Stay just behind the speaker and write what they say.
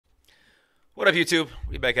What up, YouTube?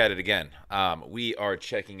 We back at it again. We are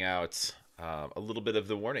checking out a little bit of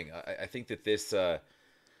the warning. I think that this, at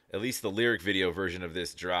least the lyric video version of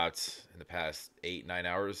this, dropped in the past 8-9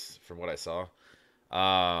 hours from what I saw.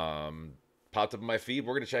 Popped up on my feed.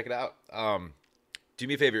 We're gonna check it out. Do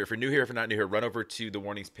me a favor, if you're new here, if you're not new here, run over to the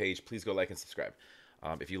warnings page. Please go like and subscribe.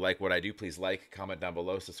 If you like what I do, please like, comment down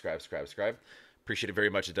below, subscribe. Appreciate it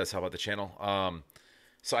very much. It does help out the channel.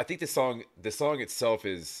 So I think the song itself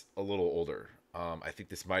is a little older. I think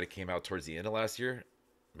this might have came out towards the end of last year.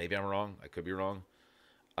 Maybe I'm wrong. I could be wrong.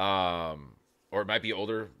 Or it might be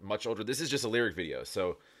older, much older. This is just a lyric video.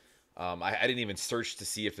 So I didn't even search to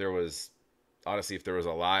see if there was, honestly, if there was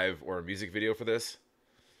a live or a music video for this.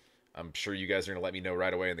 I'm sure you guys are going to let me know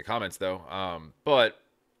right away in the comments, though. But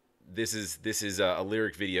this is a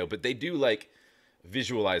lyric video. But they do like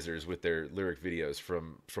visualizers with their lyric videos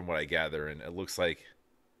from what I gather. And it looks like...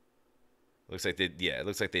 it looks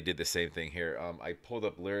like they did the same thing here. I pulled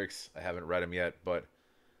up lyrics. I haven't read them yet, but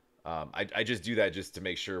I just do that just to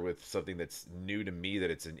make sure with something that's new to me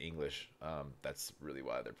that it's in English. That's really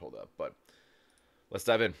why they're pulled up. But let's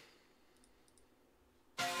dive in.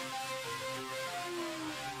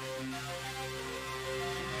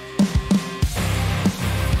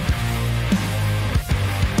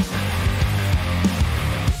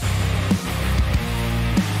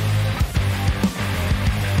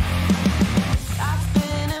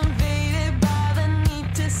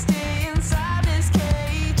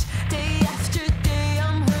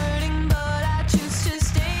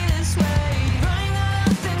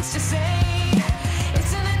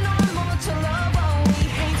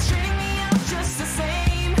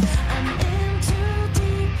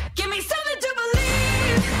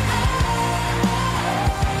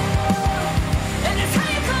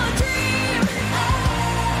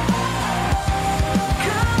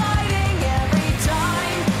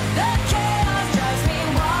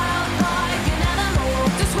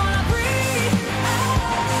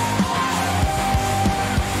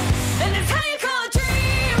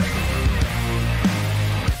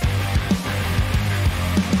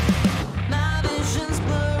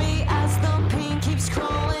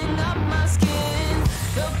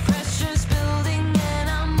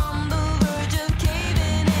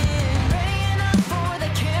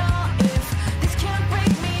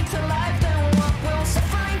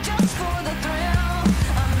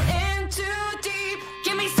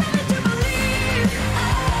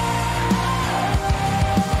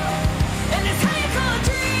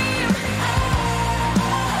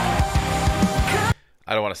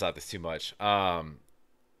 I don't want to stop this too much.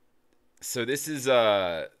 So this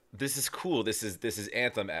is cool. This is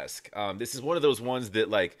anthem-esque. This is one of those ones that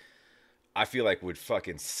like I feel like would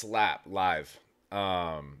fucking slap live.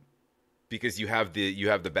 Because you have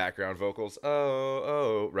the background vocals.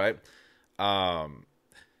 Oh, right. And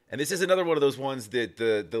this is another one of those ones that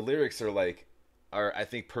the lyrics are I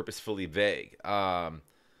think purposefully vague.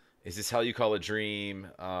 Is this how you call a dream?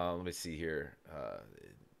 Let me see here.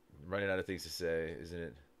 Running out of things to say, isn't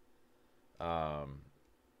it? Where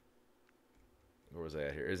was I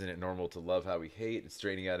at here? Isn't it normal to love how we hate? It's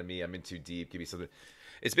draining out of me. I'm in too deep. Give me something.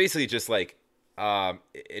 It's basically just like, and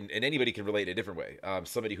anybody can relate in a different way.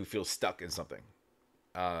 Somebody who feels stuck in something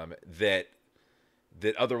that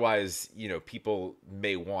otherwise, people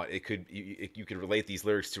may want. It could you could relate these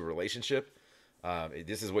lyrics to a relationship.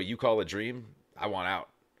 This is what you call a dream. I want out.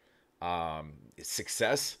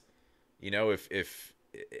 Success.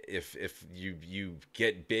 If you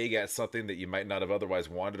get big at something that you might not have otherwise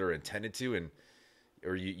wanted or intended to,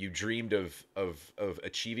 or you dreamed of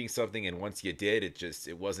achieving something, and once you did,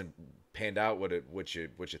 it wasn't panned out what you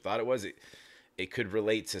thought it was. It could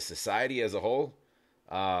relate to society as a whole.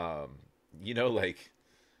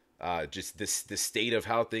 Just the state of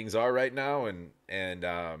how things are right now, and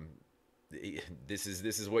this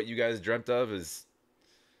is what you guys dreamt of is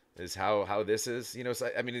how this is, so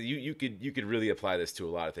I mean, you could really apply this to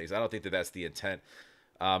a lot of things. I don't think that that's the intent,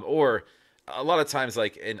 or a lot of times,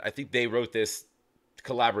 and I think they wrote this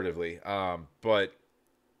collaboratively, but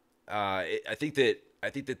I think that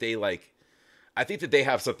they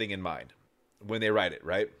have something in mind when they write it,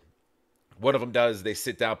 right? One of them does. They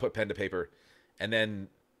sit down, put pen to paper, and then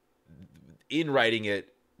in writing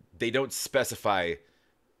it, they don't specify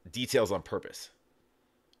details on purpose,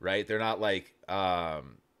 right? They're not like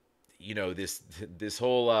this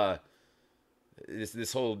whole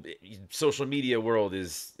social media world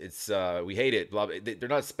we hate it, blah, blah. They're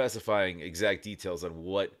not specifying exact details on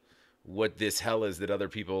what this hell is that other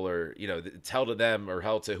people are, it's hell to them or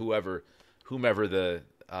hell to whomever the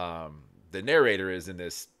narrator is in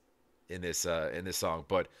this song.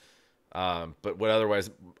 But but what otherwise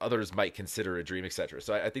others might consider a dream, etc.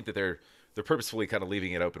 So I think that they're purposefully kind of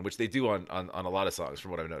leaving it open, which they do on a lot of songs,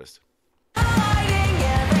 from what I've noticed.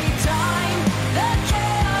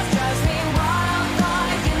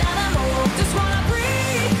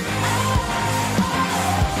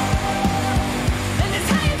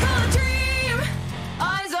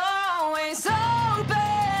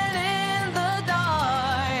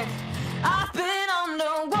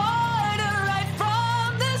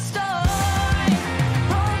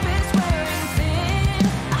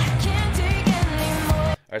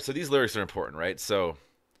 All right, so these lyrics are important, right? So,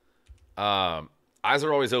 eyes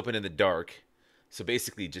are always open in the dark. So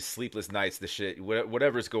basically, just sleepless nights, the shit,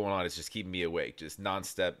 whatever's going on, is just keeping me awake. Just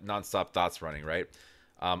nonstop thoughts running, right?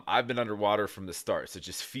 I've been underwater from the start, so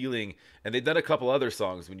just feeling. And they've done a couple other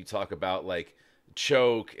songs when you talk about like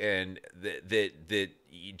choke and that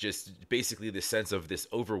just basically the sense of this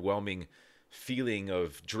overwhelming feeling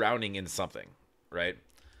of drowning in something, right?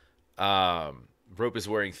 Rope is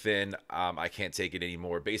wearing thin. I can't take it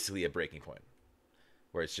anymore. Basically, a breaking point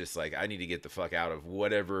where it's just like I need to get the fuck out of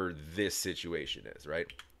whatever this situation is, right?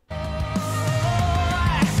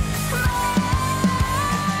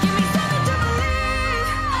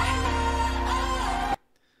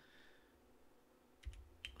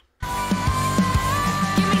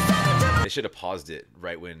 They should have paused it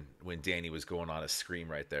right when Danny was going on a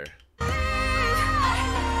scream right there.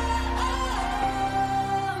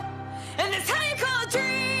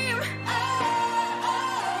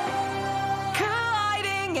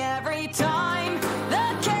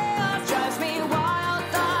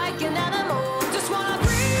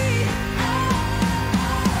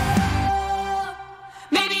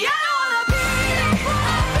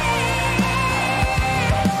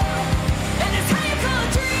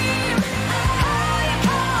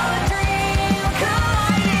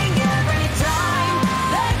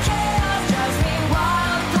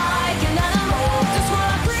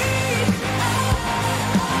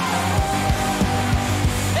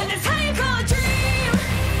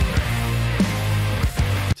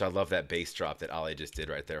 So I love that bass drop that Ali just did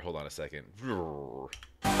right there. Hold on a second. And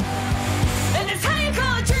it's how you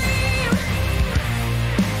call a dream.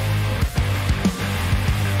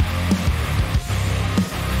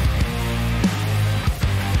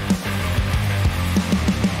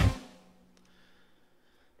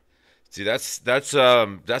 See, that's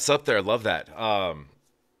up there. I love that.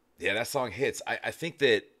 Yeah, that song hits. I think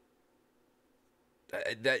that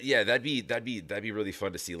yeah, that'd be really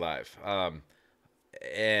fun to see live.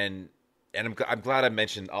 And I'm glad I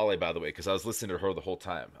mentioned Ale, by the way, because I was listening to her the whole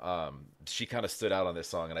time. She kind of stood out on this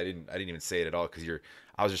song, and I didn't even say it at all because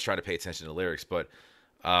I was just trying to pay attention to the lyrics. But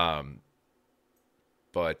yeah,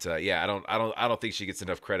 I don't think she gets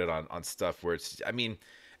enough credit on stuff where it's. I mean,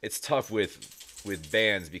 it's tough with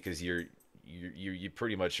bands because you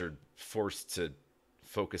pretty much are forced to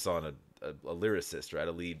focus on a lyricist, right?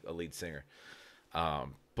 A lead singer.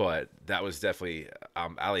 But that was definitely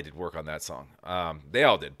Ali did work on that song. They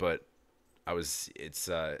all did, but it's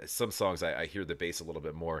some songs I hear the bass a little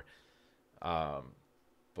bit more.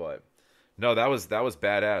 But no, that was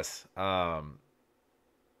badass.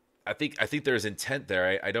 I think there's intent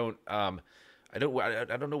there. I don't know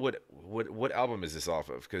what album is this off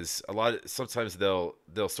of, because sometimes they'll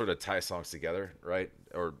sort of tie songs together, right?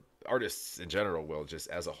 Or artists in general will, just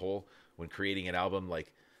as a whole, when creating an album,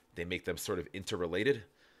 like they make them sort of interrelated.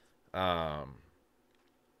 But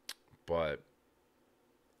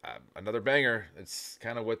another banger. It's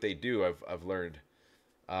kind of what they do. I've learned.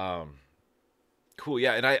 Cool.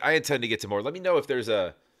 Yeah. And I intend to get to more. Let me know if there's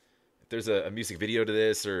a music video to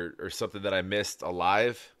this or something that I missed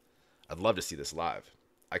alive. I'd love to see this live.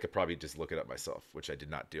 I could probably just look it up myself, which I did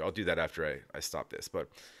not do. I'll do that after I stop this, but,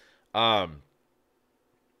 yeah,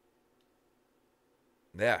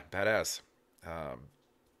 badass.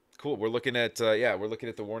 Cool. We're looking at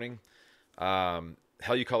the warning.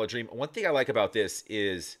 Hell You Call a Dream. One thing I like about this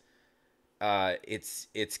is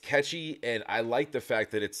it's catchy, and I like the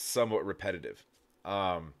fact that it's somewhat repetitive.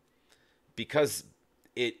 Because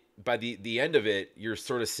by the end of it, you're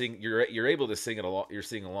sort of you're able to sing it along, you're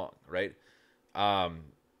singing along, right? And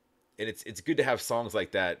it's good to have songs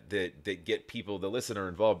like that get people, the listener,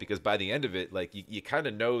 involved, because by the end of it, like you kind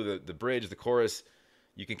of know the bridge, the chorus,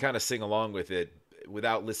 you can kind of sing along with it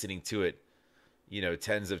without listening to it,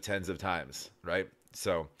 tens of times, right?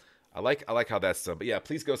 So I like how that's done. But yeah,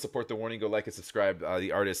 please go support The Warning. Go like and subscribe.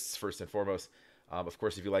 The artists first and foremost. Of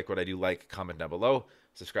course, if you like what I do, comment down below.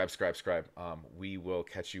 Subscribe. We will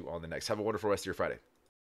catch you on the next. Have a wonderful rest of your Friday.